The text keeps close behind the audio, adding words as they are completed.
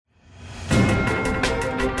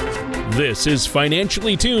This is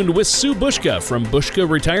Financially Tuned with Sue Bushka from Bushka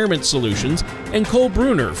Retirement Solutions and Cole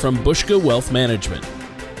Bruner from Bushka Wealth Management.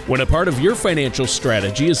 When a part of your financial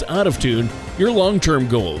strategy is out of tune, your long-term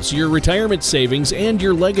goals, your retirement savings, and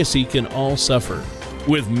your legacy can all suffer.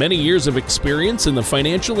 With many years of experience in the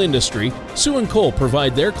financial industry, Sue and Cole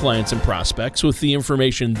provide their clients and prospects with the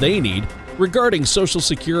information they need regarding Social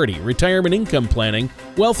Security, retirement income planning,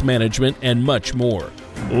 wealth management, and much more.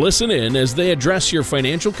 Listen in as they address your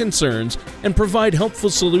financial concerns and provide helpful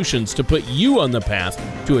solutions to put you on the path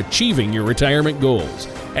to achieving your retirement goals.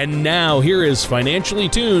 And now, here is Financially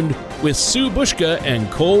Tuned with Sue Bushka and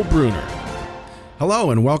Cole Bruner.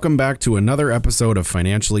 Hello and welcome back to another episode of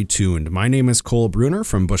Financially Tuned. My name is Cole Bruner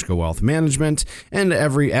from Bushka Wealth Management, and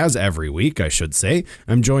every week,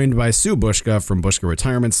 I'm joined by Sue Bushka from Bushka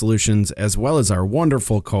Retirement Solutions, as well as our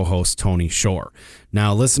wonderful co-host Tony Shore.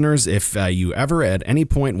 Now, listeners, if you ever at any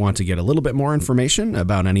point want to get a little bit more information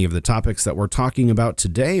about any of the topics that we're talking about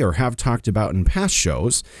today or have talked about in past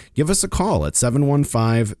shows, give us a call at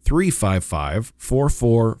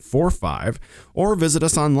 715-355-4445 or visit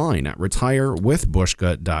us online at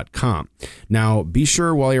retirewithbushka.com. Now, be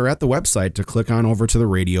sure while you're at the website to click on over to the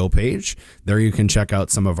radio page. There you can check out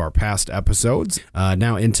some of our past episodes.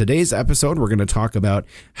 Now, in today's episode, we're going to talk about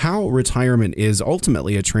how retirement is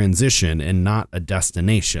ultimately a transition and not a destination,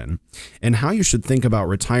 and how you should think about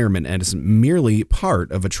retirement as merely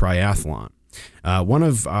part of a triathlon. One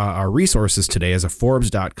of our resources today is a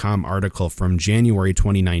Forbes.com article from January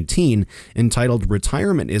 2019 entitled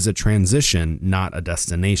 "Retirement is a Transition, Not a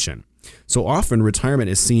Destination." So often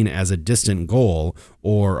retirement is seen as a distant goal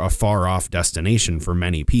or a far-off destination for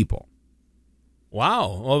many people.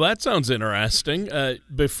 Wow, well, that sounds interesting.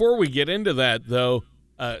 Before we get into that, though,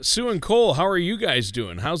 Sue and Cole, how are you guys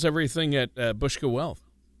doing? How's everything at Bushka Wealth?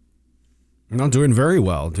 I'm doing very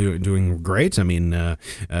well, doing great. I mean,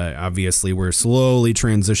 obviously, we're slowly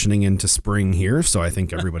transitioning into spring here, so I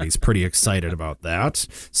think everybody's pretty excited about that.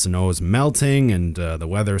 Snow's melting, and the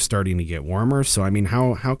weather's starting to get warmer. So, I mean,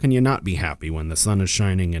 how can you not be happy when the sun is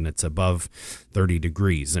shining and it's above 30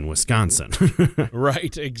 degrees in Wisconsin?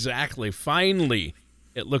 Right, exactly. Finally,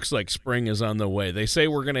 it looks like spring is on the way. They say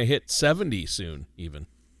we're going to hit 70 soon, even.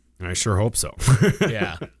 I sure hope so.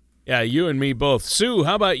 Yeah, you and me both. Sue,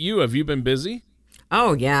 how about you? Have you been busy?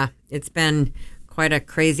 Oh, yeah. It's been quite a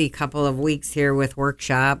crazy couple of weeks here with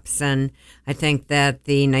workshops, and I think that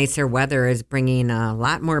the nicer weather is bringing a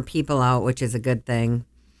lot more people out, which is a good thing.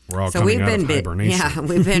 We're all coming out of hibernation. Yeah,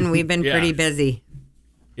 we've been pretty busy.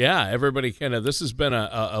 Yeah, everybody this has been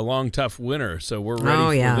a long, tough winter, so we're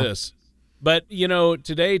ready for this. But,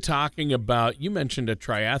 today talking about, you mentioned a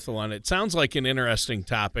triathlon. It sounds like an interesting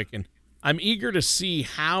topic, and I'm eager to see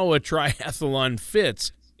how a triathlon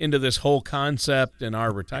fits into this whole concept in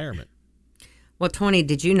our retirement. Well, Tony,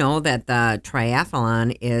 did you know that the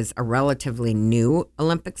triathlon is a relatively new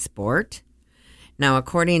Olympic sport? Now,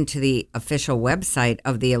 according to the official website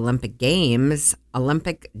of the Olympic Games,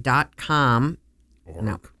 Olympic.com,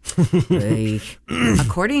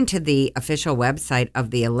 according to the official website of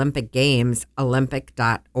the Olympic Games,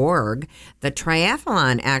 Olympic.org, the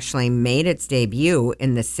triathlon actually made its debut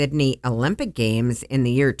in the Sydney Olympic Games in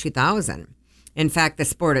the year 2000. In fact, the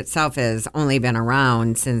sport itself has only been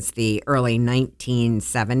around since the early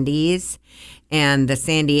 1970s, and the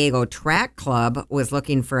San Diego Track Club was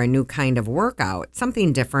looking for a new kind of workout,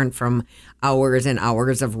 something different from hours and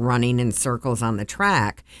hours of running in circles on the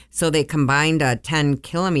track. So they combined a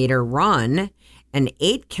 10-kilometer run, an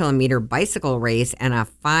 8-kilometer bicycle race, and a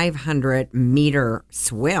 500-meter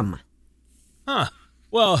swim. Huh.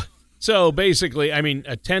 Well, so basically, I mean,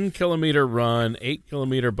 a 10-kilometer run,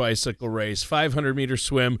 8-kilometer bicycle race, 500-meter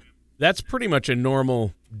swim, that's pretty much a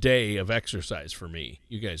normal day of exercise for me.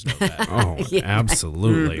 You guys know that. Oh, yeah.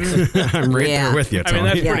 Absolutely. I'm right there with you, Tony. I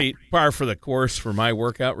mean, that's pretty par for the course for my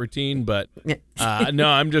workout routine, but no,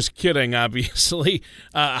 I'm just kidding, obviously.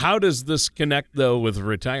 How does this connect, though, with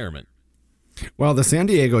retirement? Well, the San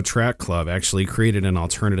Diego Track Club actually created an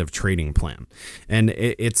alternative training plan. And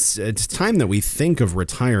it's time that we think of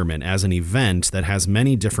retirement as an event that has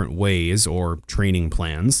many different ways or training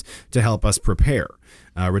plans to help us prepare.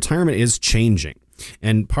 Retirement is changing.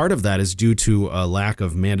 And part of that is due to a lack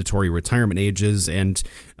of mandatory retirement ages and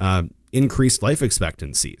increased life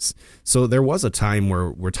expectancies. So there was a time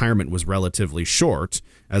where retirement was relatively short,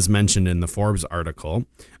 as mentioned in the Forbes article,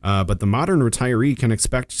 but the modern retiree can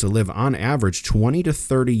expect to live on average 20 to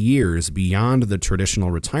 30 years beyond the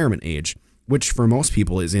traditional retirement age, which for most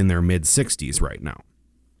people is in their mid-60s right now.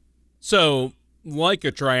 So, like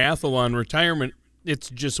a triathlon, retirement,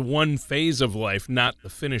 it's just one phase of life, not the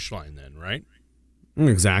finish line then, right?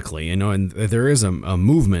 Exactly. And there is a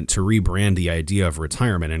movement to rebrand the idea of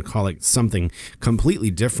retirement and call it something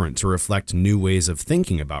completely different to reflect new ways of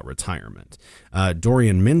thinking about retirement.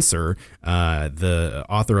 Dorian Mincer, the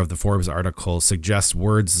author of the Forbes article, suggests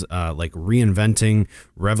words like reinventing,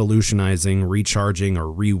 revolutionizing, recharging, or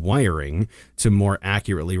rewiring to more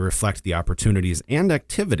accurately reflect the opportunities and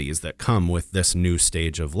activities that come with this new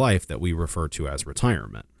stage of life that we refer to as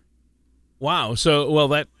retirement. Wow. So, well,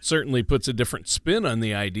 that certainly puts a different spin on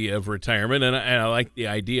the idea of retirement, and I like the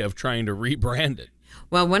idea of trying to rebrand it.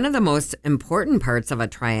 Well, one of the most important parts of a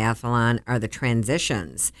triathlon are the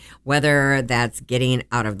transitions, whether that's getting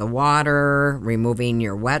out of the water, removing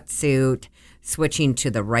your wetsuit, switching to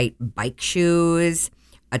the right bike shoes,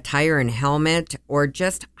 a tire and helmet, or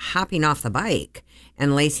just hopping off the bike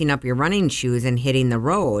and lacing up your running shoes and hitting the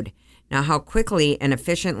road. Now, how quickly and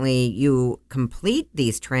efficiently you complete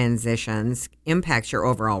these transitions impacts your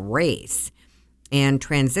overall race. And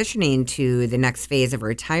transitioning to the next phase of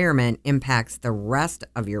retirement impacts the rest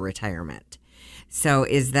of your retirement. So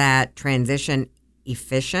is that transition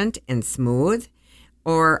efficient and smooth?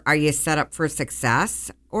 Or are you set up for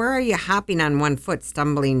success? Or are you hopping on one foot,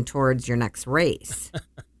 stumbling towards your next race?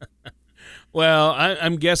 Well,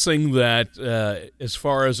 I'm guessing that as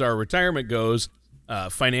far as our retirement goes,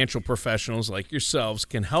 financial professionals like yourselves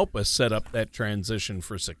can help us set up that transition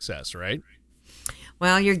for success, right?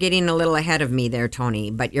 Well, you're getting a little ahead of me there, Tony,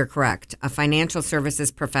 but you're correct. A financial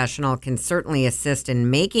services professional can certainly assist in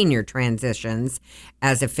making your transitions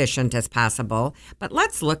as efficient as possible. But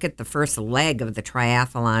let's look at the first leg of the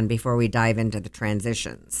triathlon before we dive into the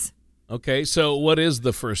transitions. Okay, so what is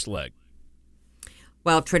the first leg?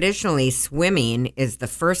 Well, traditionally, swimming is the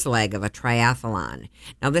first leg of a triathlon.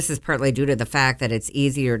 Now, this is partly due to the fact that it's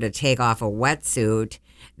easier to take off a wetsuit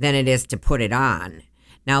than it is to put it on.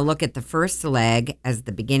 Now, look at the first leg as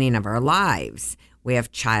the beginning of our lives. We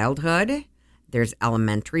have childhood, there's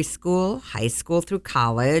elementary school, high school through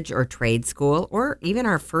college or trade school, or even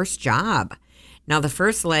our first job. Now, the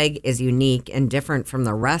first leg is unique and different from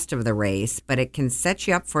the rest of the race, but it can set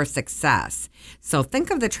you up for success. So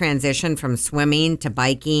think of the transition from swimming to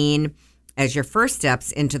biking as your first steps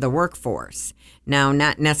into the workforce. Now,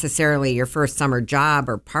 not necessarily your first summer job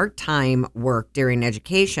or part-time work during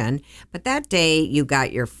education, but that day you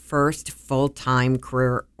got your first full-time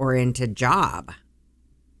career-oriented job.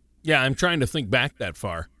 Yeah, I'm trying to think back that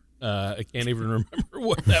far. I can't even remember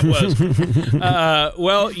what that was.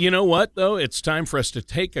 Well, you know what, though? It's time for us to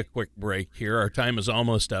take a quick break here. Our time is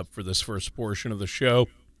almost up for this first portion of the show.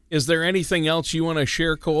 Is there anything else you want to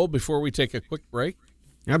share, Cole, before we take a quick break?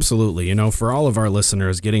 Absolutely. For all of our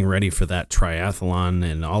listeners getting ready for that triathlon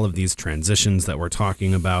and all of these transitions that we're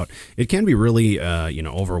talking about, it can be really,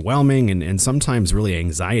 overwhelming and sometimes really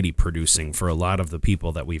anxiety producing for a lot of the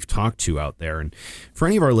people that we've talked to out there. And for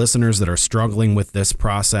any of our listeners that are struggling with this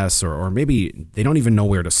process or maybe they don't even know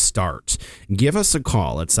where to start, give us a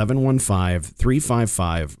call at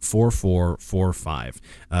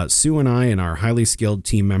 715-355-4445. Sue and I and our highly skilled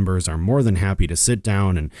team members are more than happy to sit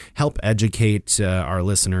down and help educate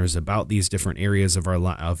our listeners about these different areas of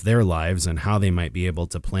their lives and how they might be able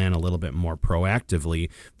to plan a little bit more proactively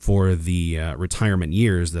for the retirement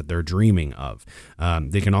years that they're dreaming of.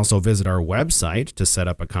 They can also visit our website to set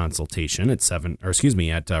up a consultation at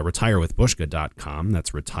retirewithbushka.com.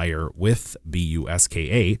 That's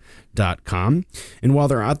retirewithbuska.com. And while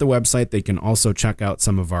they're at the website, they can also check out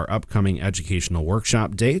some of our upcoming educational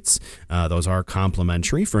workshop dates. Those are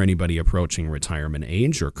complimentary for anybody approaching retirement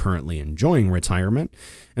age or currently enjoying retirement.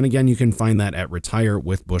 And again, you can find that at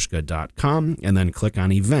retirewithbushka.com and then click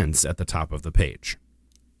on events at the top of the page.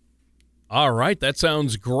 All right, that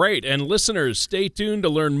sounds great. And listeners, stay tuned to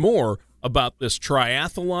learn more about this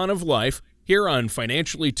triathlon of life here on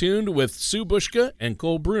Financially Tuned with Sue Bushka and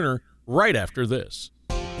Cole Bruner right after this.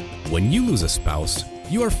 When you lose a spouse,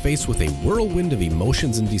 you are faced with a whirlwind of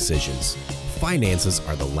emotions and decisions. Finances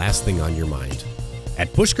are the last thing on your mind.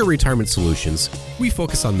 At Bushka Retirement Solutions, we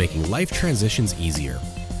focus on making life transitions easier.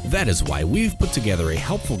 That is why we've put together a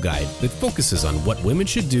helpful guide that focuses on what women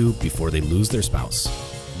should do before they lose their spouse.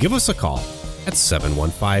 Give us a call at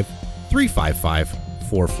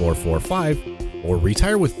 715-355-4445 or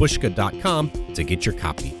retirewithbushka.com to get your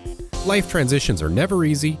copy. Life transitions are never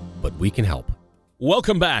easy, but we can help.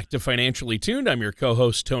 Welcome back to Financially Tuned. I'm your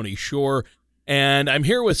co-host, Tony Shore, and I'm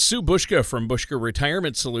here with Sue Bushka from Bushka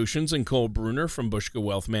Retirement Solutions and Cole Bruner from Bushka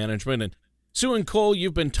Wealth Management. And Sue and Cole,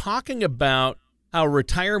 you've been talking about how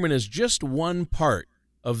retirement is just one part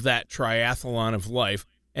of that triathlon of life,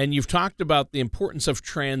 and you've talked about the importance of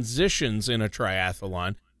transitions in a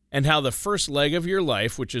triathlon and how the first leg of your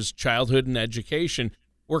life, which is childhood and education,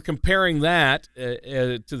 we're comparing that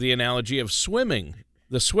to the analogy of swimming,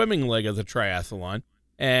 the swimming leg of the triathlon.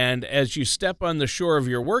 And as you step on the shore of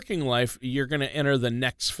your working life, you're going to enter the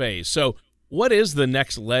next phase. So what is the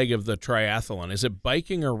next leg of the triathlon? Is it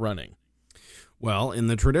biking or running? Well, in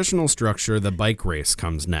the traditional structure, the bike race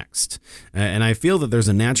comes next. And I feel that there's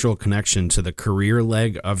a natural connection to the career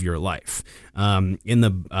leg of your life. In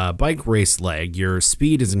the bike race leg, your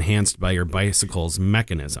speed is enhanced by your bicycle's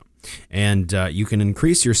mechanism. And you can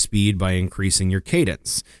increase your speed by increasing your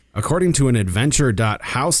cadence. According to an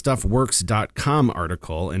adventure.howstuffworks.com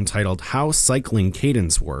article entitled How Cycling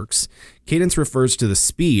Cadence Works, cadence refers to the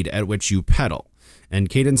speed at which you pedal, and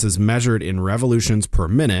cadence is measured in revolutions per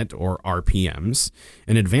minute, or RPMs,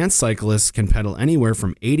 and advanced cyclists can pedal anywhere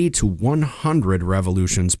from 80 to 100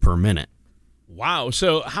 revolutions per minute. Wow,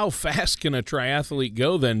 so how fast can a triathlete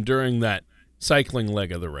go then during that cycling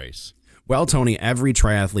leg of the race? Well, Tony, every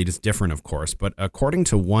triathlete is different, of course, but according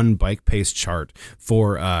to one bike pace chart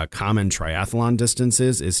for common triathlon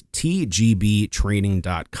distances is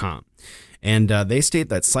tgbtraining.com. And they state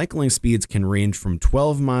that cycling speeds can range from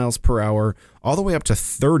 12 miles per hour all the way up to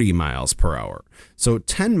 30 miles per hour. So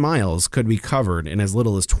 10 miles could be covered in as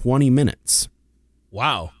little as 20 minutes.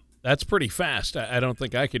 Wow, that's pretty fast. I don't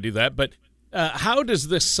think I could do that. But how does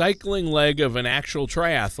this cycling leg of an actual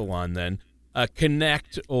triathlon then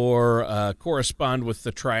connect or correspond with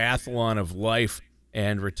the triathlon of life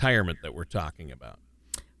and retirement that we're talking about?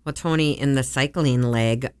 Well, Tony, in the cycling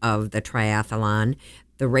leg of the triathlon,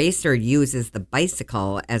 the racer uses the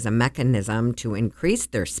bicycle as a mechanism to increase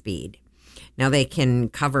their speed. Now, they can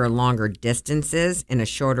cover longer distances in a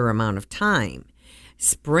shorter amount of time.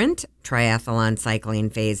 Sprint triathlon cycling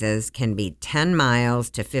phases can be 10 miles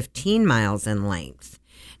to 15 miles in length.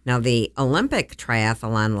 Now, the Olympic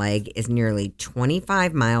triathlon leg is nearly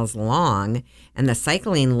 25 miles long, and the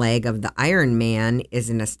cycling leg of the Ironman is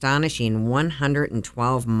an astonishing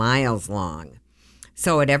 112 miles long.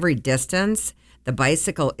 So at every distance, the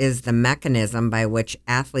bicycle is the mechanism by which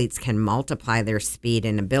athletes can multiply their speed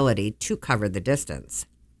and ability to cover the distance.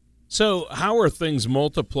 So how are things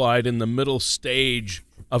multiplied in the middle stage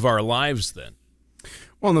of our lives then?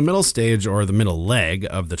 Well, in the middle stage, or the middle leg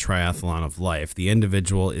of the triathlon of life, the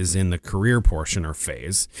individual is in the career portion or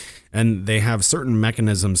phase, and they have certain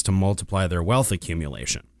mechanisms to multiply their wealth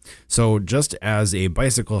accumulation. So just as a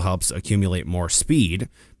bicycle helps accumulate more speed,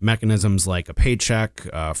 mechanisms like a paycheck,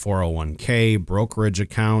 401k, brokerage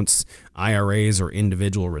accounts, IRAs or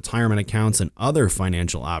individual retirement accounts, and other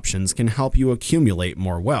financial options can help you accumulate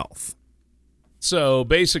more wealth. So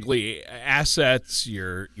basically, assets,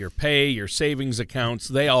 your pay, your savings accounts,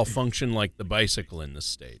 they all function like the bicycle in this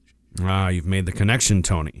stage. You've made the connection,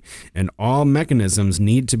 Tony. And all mechanisms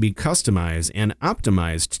need to be customized and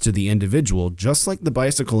optimized to the individual, just like the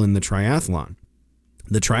bicycle in the triathlon.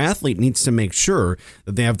 The triathlete needs to make sure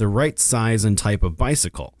that they have the right size and type of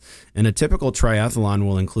bicycle. And a typical triathlon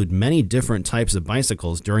will include many different types of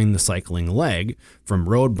bicycles during the cycling leg, from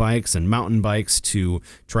road bikes and mountain bikes to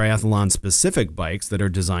triathlon-specific bikes that are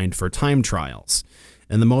designed for time trials.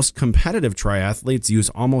 And the most competitive triathletes use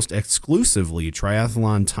almost exclusively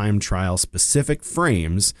triathlon time trial specific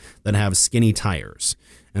frames that have skinny tires.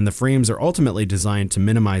 And the frames are ultimately designed to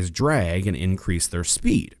minimize drag and increase their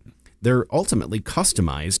speed. They're ultimately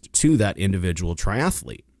customized to that individual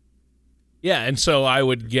triathlete. Yeah, and so I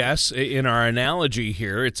would guess in our analogy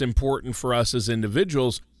here, it's important for us as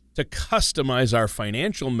individuals to customize our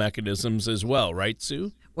financial mechanisms as well, right,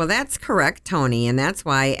 Sue? Well, that's correct, Tony, and that's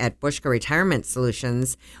why at Bushka Retirement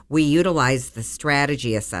Solutions, we utilize the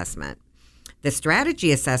strategy assessment. The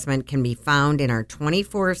strategy assessment can be found in our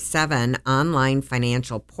 24/7 online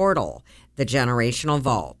financial portal, the Generational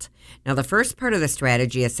Vault. Now, the first part of the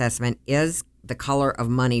strategy assessment is the color of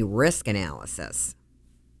money risk analysis.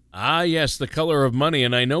 Ah, yes, the color of money,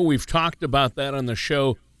 and I know we've talked about that on the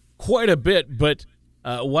show quite a bit, but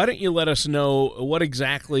why don't you let us know what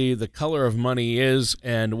exactly the color of money is,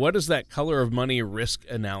 and what does that color of money risk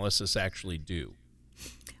analysis actually do?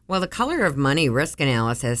 Well, the color of money risk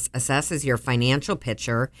analysis assesses your financial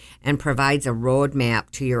picture and provides a roadmap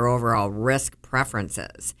to your overall risk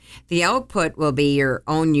preferences. The output will be your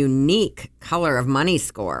own unique color of money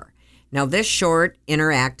score. Now, this short,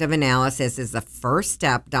 interactive analysis is the first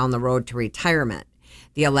step down the road to retirement.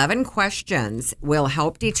 The 11 questions will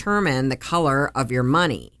help determine the color of your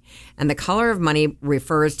money. And the color of money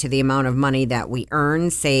refers to the amount of money that we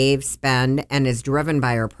earn, save, spend, and is driven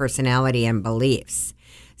by our personality and beliefs.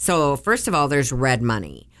 So first of all, there's red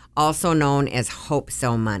money, also known as hope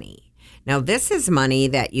so money. Now, this is money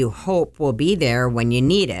that you hope will be there when you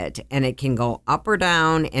need it, and it can go up or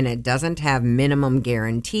down, and it doesn't have minimum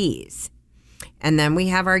guarantees. And then we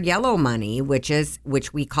have our yellow money,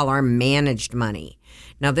 which we call our managed money.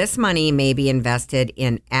 Now, this money may be invested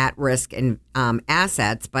in at-risk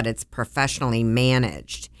assets, but it's professionally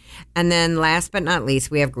managed. And then last but not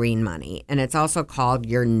least, we have green money, and it's also called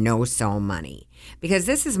your no-so money, because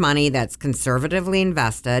this is money that's conservatively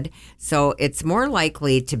invested, so it's more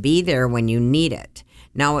likely to be there when you need it.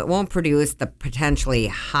 Now, it won't produce the potentially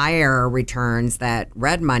higher returns that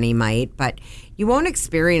red money might, but you won't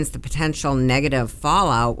experience the potential negative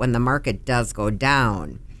fallout when the market does go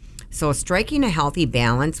down. So striking a healthy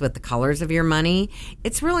balance with the colors of your money,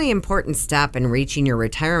 it's really an important step in reaching your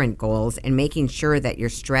retirement goals and making sure that your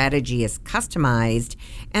strategy is customized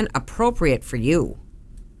and appropriate for you.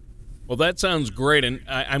 Well, that sounds great, and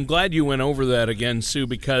I'm glad you went over that again, Sue,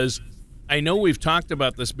 because I know we've talked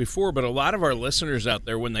about this before, but a lot of our listeners out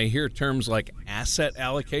there, when they hear terms like asset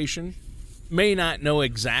allocation, may not know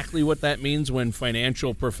exactly what that means when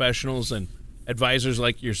financial professionals and advisors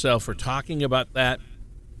like yourself are talking about that.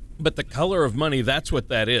 But the color of money, that's what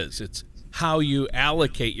that is. It's how you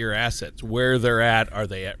allocate your assets, where they're at. Are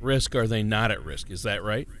they at risk? Are they not at risk? Is that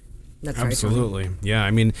right? That's Absolutely. Right. Yeah. I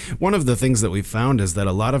mean, one of the things that we've found is that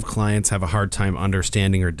a lot of clients have a hard time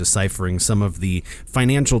understanding or deciphering some of the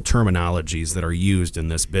financial terminologies that are used in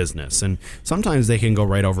this business. And sometimes they can go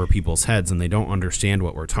right over people's heads and they don't understand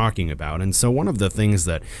what we're talking about. And so one of the things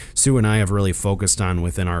that Sue and I have really focused on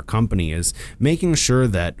within our company is making sure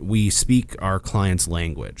that we speak our clients'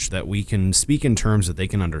 language, that we can speak in terms that they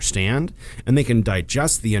can understand and they can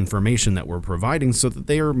digest the information that we're providing so that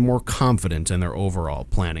they are more confident in their overall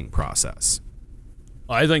planning process.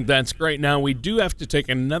 I think that's great. Now, we do have to take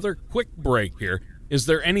another quick break here. Is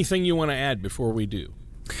there anything you want to add before we do?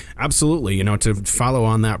 Absolutely. To follow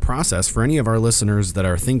on that process, for any of our listeners that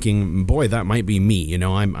are thinking, boy, that might be me.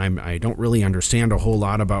 I don't really understand a whole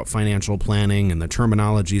lot about financial planning and the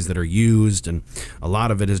terminologies that are used, and a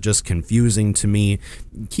lot of it is just confusing to me.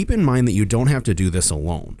 Keep in mind that you don't have to do this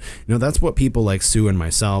alone. That's what people like Sue and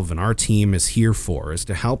myself and our team is here for, is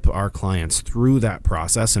to help our clients through that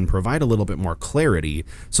process and provide a little bit more clarity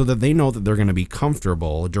so that they know that they're going to be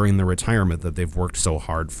comfortable during the retirement that they've worked so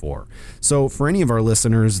hard for. So for any of our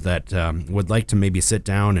listeners that would like to maybe sit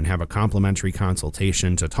down and have a complimentary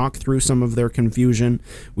consultation to talk through some of their confusion,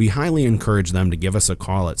 we highly encourage them to give us a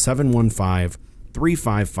call at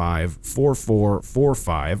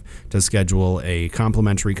 715-355-4445 to schedule a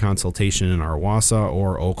complimentary consultation in our Wausau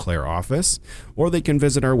or Eau Claire office, or they can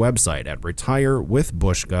visit our website at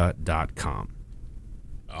retirewithbushka.com.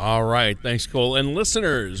 All right. Thanks, Cole. And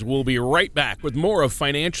listeners, we'll be right back with more of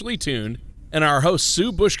Financially Tuned and our hosts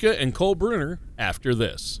Sue Bushka and Cole Bruner after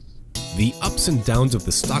this. The ups and downs of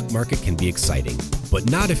the stock market can be exciting,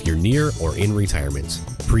 but not if you're near or in retirement.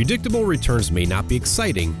 Predictable returns may not be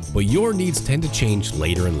exciting, but your needs tend to change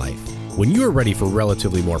later in life. When you are ready for a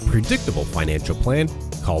relatively more predictable financial plan,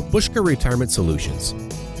 call Bushka Retirement Solutions.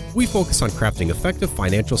 We focus on crafting effective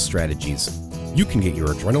financial strategies. You can get your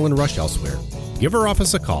adrenaline rush elsewhere. Give our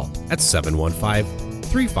office a call at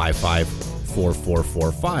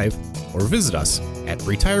 715-355-4445 or visit us at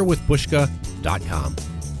retirewithbushka.com.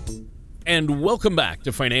 And welcome back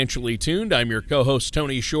to Financially Tuned. I'm your co-host,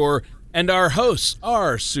 Tony Shore, and our hosts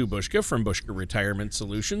are Sue Bushka from Bushka Retirement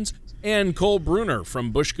Solutions and Cole Bruner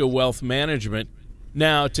from Bushka Wealth Management.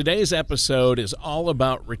 Now, today's episode is all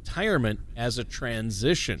about retirement as a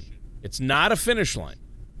transition. It's not a finish line.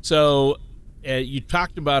 So you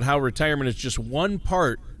talked about how retirement is just one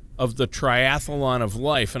part of the triathlon of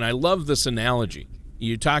life, and I love this analogy.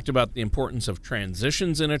 You talked about the importance of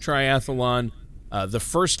transitions in a triathlon. The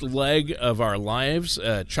first leg of our lives,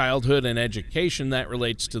 childhood and education, that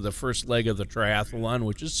relates to the first leg of the triathlon,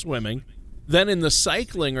 which is swimming. Then in the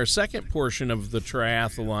cycling, or second portion of the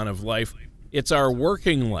triathlon of life, it's our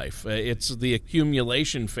working life. It's the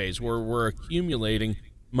accumulation phase where we're accumulating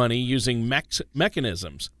money using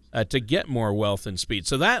mechanisms to get more wealth and speed.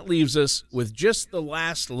 So that leaves us with just the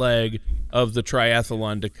last leg of the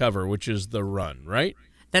triathlon to cover, which is the run, right?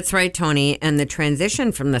 That's right, Tony. And the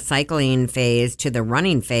transition from the cycling phase to the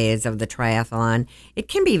running phase of the triathlon, it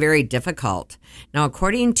can be very difficult. Now,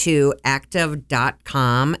 according to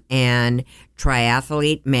Active.com and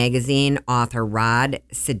Triathlete magazine author Rod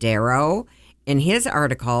Sidero, in his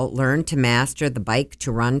article, Learn to Master the Bike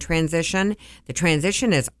to Run Transition, the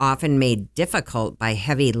transition is often made difficult by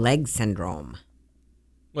heavy leg syndrome.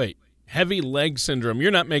 Wait, heavy leg syndrome?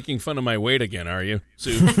 You're not making fun of my weight again, are you,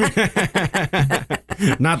 Sue?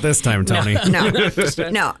 Not this time, Tony.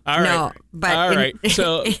 No. All right. But All right.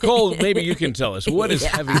 So, Cole, maybe you can tell us, what is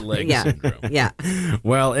heavy leg syndrome? Yeah.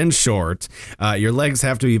 Well, in short, your legs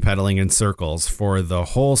have to be pedaling in circles for the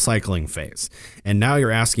whole cycling phase. And now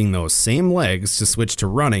you're asking those same legs to switch to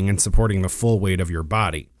running and supporting the full weight of your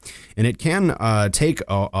body. And it can take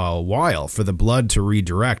a while for the blood to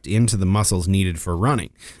redirect into the muscles needed for running,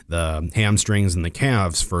 the hamstrings and the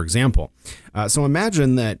calves, for example. So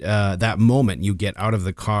imagine that moment you get out of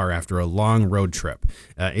the car after a long road trip.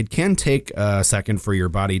 It can take a second for your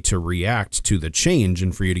body to react to the change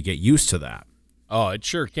and for you to get used to that. Oh, it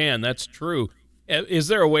sure can. That's true. Is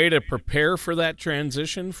there a way to prepare for that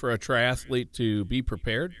transition for a triathlete to be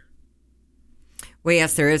prepared? Well,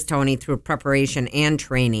 yes, there is, Tony, through preparation and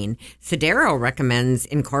training. Sedero recommends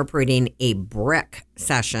incorporating a brick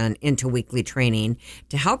session into weekly training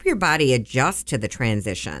to help your body adjust to the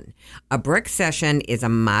transition. A brick session is a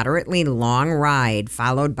moderately long ride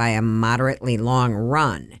followed by a moderately long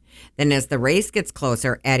run. Then as the race gets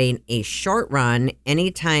closer, adding a short run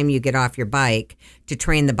anytime you get off your bike to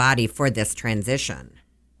train the body for this transition.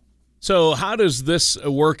 So how does this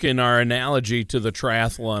work in our analogy to the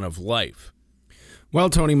triathlon of life? Well,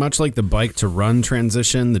 Tony, much like the bike to run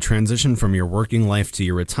transition, the transition from your working life to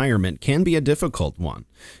your retirement can be a difficult one.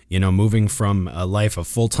 You know, moving from a life of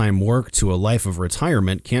full-time work to a life of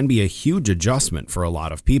retirement can be a huge adjustment for a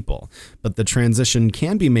lot of people, but the transition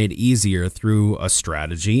can be made easier through a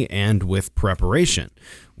strategy and with preparation.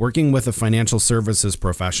 Working with a financial services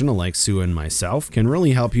professional like Sue and myself can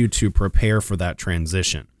really help you to prepare for that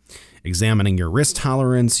transition. Examining your risk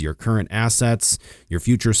tolerance, your current assets, your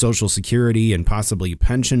future Social Security and possibly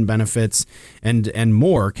pension benefits, and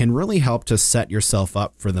more can really help to set yourself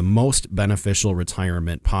up for the most beneficial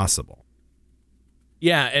retirement possible.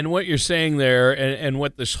 Yeah, and what you're saying there and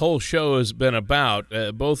what this whole show has been about,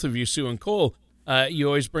 both of you, Sue and Cole, you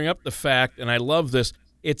always bring up the fact, and I love this,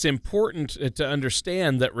 it's important to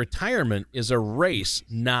understand that retirement is a race,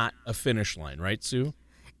 not a finish line, right, Sue?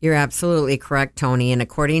 You're absolutely correct, Tony. And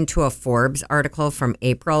according to a Forbes article from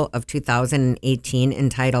April of 2018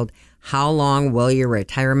 entitled, "How Long Will Your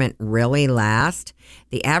Retirement Really Last?"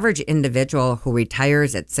 the average individual who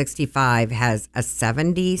retires at 65 has a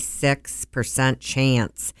 76%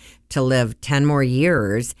 chance to live 10 more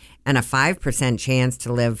years and a 5% chance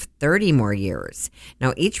to live 30 more years.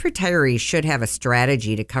 Now, each retiree should have a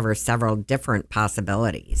strategy to cover several different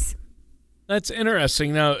possibilities. That's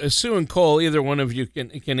interesting. Now, Sue and Cole, either one of you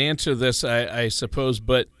can answer this, I suppose,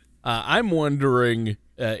 but I'm wondering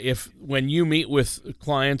if when you meet with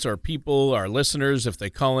clients or people, our listeners, if they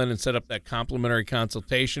call in and set up that complimentary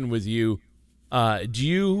consultation with you, do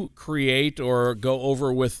you create or go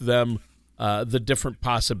over with them the different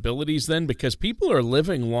possibilities then? Because people are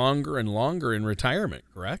living longer and longer in retirement,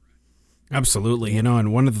 correct? Absolutely. You know,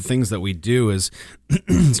 and one of the things that we do is,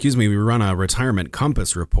 we run a retirement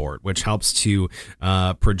compass report, which helps to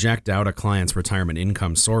project out a client's retirement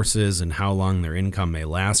income sources and how long their income may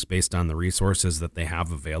last based on the resources that they have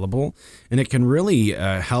available. And it can really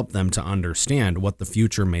help them to understand what the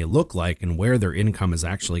future may look like and where their income is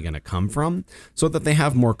actually going to come from so that they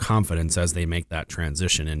have more confidence as they make that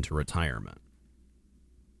transition into retirement.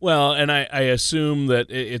 Well, and I assume that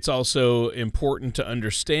it's also important to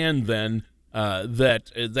understand then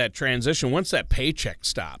that transition, once that paycheck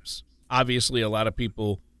stops, obviously a lot of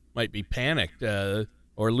people might be panicked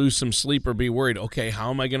or lose some sleep or be worried, okay, how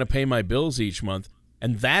am I going to pay my bills each month?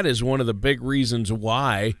 And that is one of the big reasons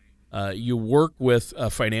why you work with a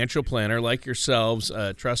financial planner like yourselves,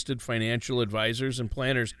 trusted financial advisors and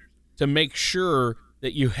planners, to make sure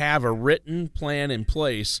that you have a written plan in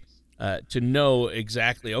place to know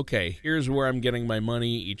exactly, okay, here's where I'm getting my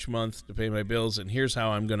money each month to pay my bills, and here's how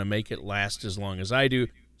I'm going to make it last as long as I do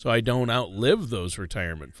so I don't outlive those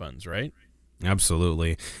retirement funds, right?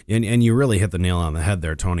 Absolutely. And you really hit the nail on the head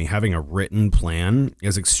there, Tony. Having a written plan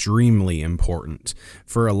is extremely important.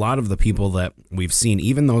 For a lot of the people that we've seen,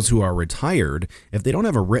 even those who are retired, if they don't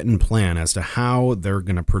have a written plan as to how they're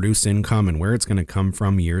going to produce income and where it's going to come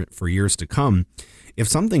from for years to come, if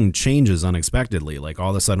something changes unexpectedly, like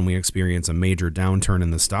all of a sudden we experience a major downturn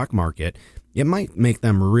in the stock market, it might make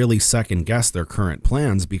them really second guess their current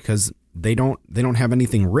plans because they don't have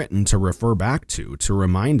anything written to refer back to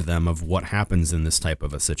remind them of what happens in this type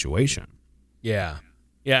of a situation. Yeah,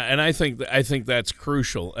 and I think that's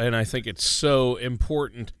crucial, and I think it's so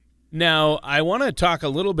important. Now, I want to talk a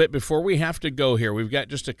little bit before we have to go here. We've got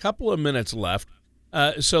just a couple of minutes left,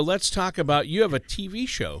 so let's talk about, you have a TV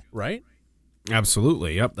show, right?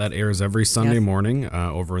 Absolutely. Yep. That airs every Sunday morning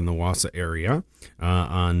over in the Wausau area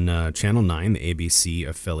on Channel 9, the ABC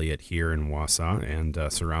affiliate here in Wausau and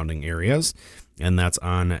surrounding areas. And that's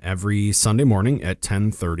on every Sunday morning at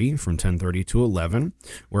 10:30, from 10:30 to 11,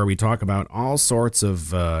 where we talk about all sorts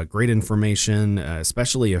of great information,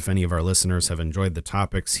 especially if any of our listeners have enjoyed the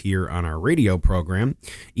topics here on our radio program.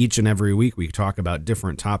 Each and every week, we talk about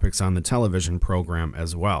different topics on the television program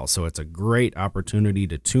as well. So it's a great opportunity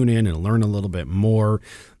to tune in and learn a little bit more,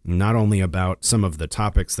 not only about some of the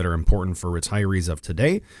topics that are important for retirees of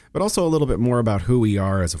today, but also a little bit more about who we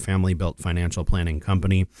are as a family-built financial planning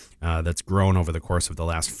company that's grown over the course of the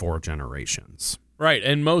last 4 generations. Right,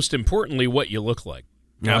 and most importantly, what you look like.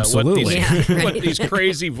 Absolutely. What these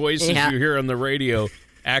crazy voices you hear on the radio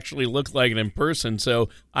actually look like in person. So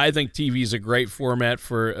I think TV is a great format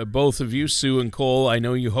for both of you, Sue and Cole. I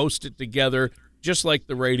know you host it together, just like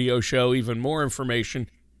the radio show, even more information.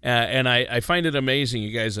 And I find it amazing.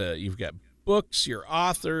 You guys, you've got books, your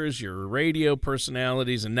authors, your radio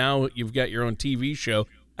personalities, and now you've got your own TV show.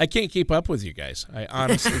 I can't keep up with you guys. I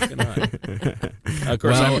honestly cannot. Of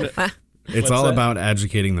course, it's all about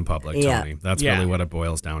educating the public, Tony. Yeah. That's really what it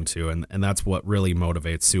boils down to. And that's what really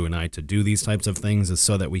motivates Sue and I to do these types of things, is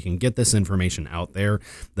so that we can get this information out there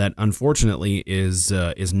that unfortunately is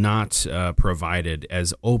not provided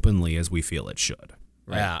as openly as we feel it should.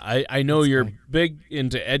 Right. Yeah, I know you're big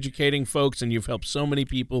into educating folks, and you've helped so many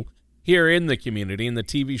people here in the community, and the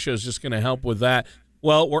TV show is just going to help with that.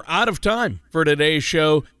 Well, we're out of time for today's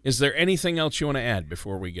show. Is there anything else you want to add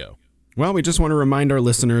before we go? Well, we just want to remind our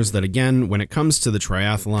listeners that, again, when it comes to the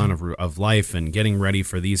triathlon of life and getting ready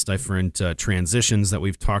for these different transitions that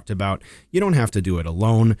we've talked about, you don't have to do it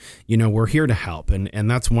alone. You know, we're here to help.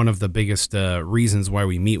 And that's one of the biggest reasons why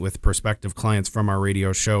we meet with prospective clients from our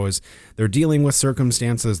radio show, is they're dealing with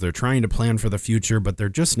circumstances. They're trying to plan for the future, but they're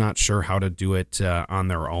just not sure how to do it on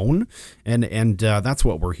their own. And that's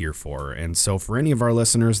what we're here for. And so for any of our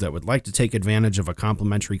listeners that would like to take advantage of a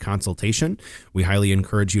complimentary consultation, we highly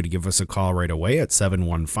encourage you to give us a call right away at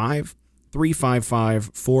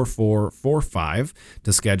 715-355-4445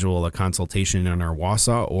 to schedule a consultation in our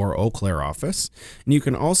Wausau or Eau Claire office. And you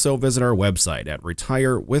can also visit our website at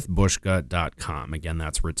retirewithbushka.com. Again,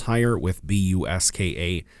 that's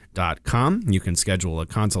retirewithbuska.com. You can schedule a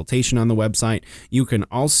consultation on the website. You can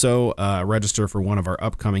also register for one of our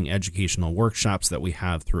upcoming educational workshops that we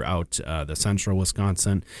have throughout the central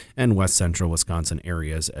Wisconsin and west central Wisconsin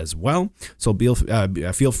areas as well. So feel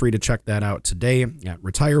free to check that out today at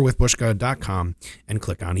retirewithbushka.com and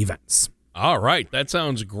click on events. All right, that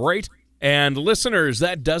sounds great. And listeners,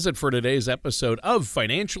 that does it for today's episode of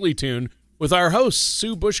Financially Tuned with our hosts,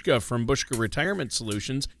 Sue Bushka from Bushka Retirement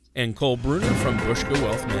Solutions and Cole Bruner from Bushka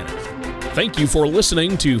Wealth Management. Thank you for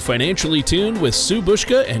listening to Financially Tuned with Sue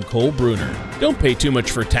Bushka and Cole Bruner. Don't pay too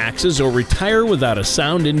much for taxes or retire without a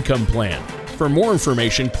sound income plan. For more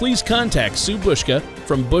information, please contact Sue Bushka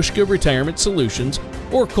from Bushka Retirement Solutions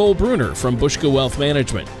or Cole Bruner from Bushka Wealth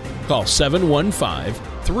Management. Call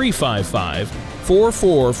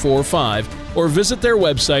 715-355-4445 or visit their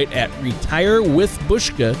website at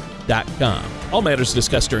retirewithbushka.com. All matters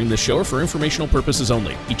discussed during this show are for informational purposes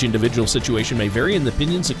only. Each individual situation may vary, and the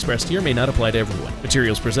opinions expressed here may not apply to everyone.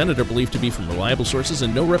 Materials presented are believed to be from reliable sources,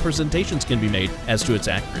 and no representations can be made as to its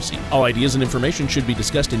accuracy. All ideas and information should be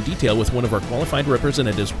discussed in detail with one of our qualified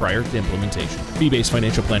representatives prior to implementation. Fee-based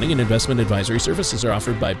financial planning and investment advisory services are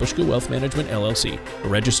offered by Bushka Wealth Management, LLC, a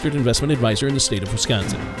registered investment advisor in the state of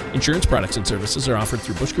Wisconsin. Insurance products and services are offered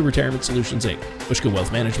through Bushka Retirement Solutions, Inc. Bushka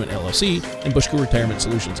Wealth Management, LLC, and Bushka Retirement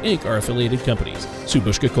Solutions, Inc. are affiliated companies. Sue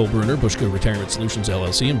Bushka, Cole Bruner, Bushka Retirement Solutions,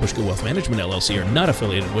 LLC, and Bushka Wealth Management, LLC are not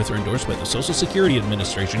affiliated with or endorsed by the Social Security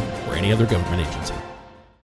Administration or any other government agency.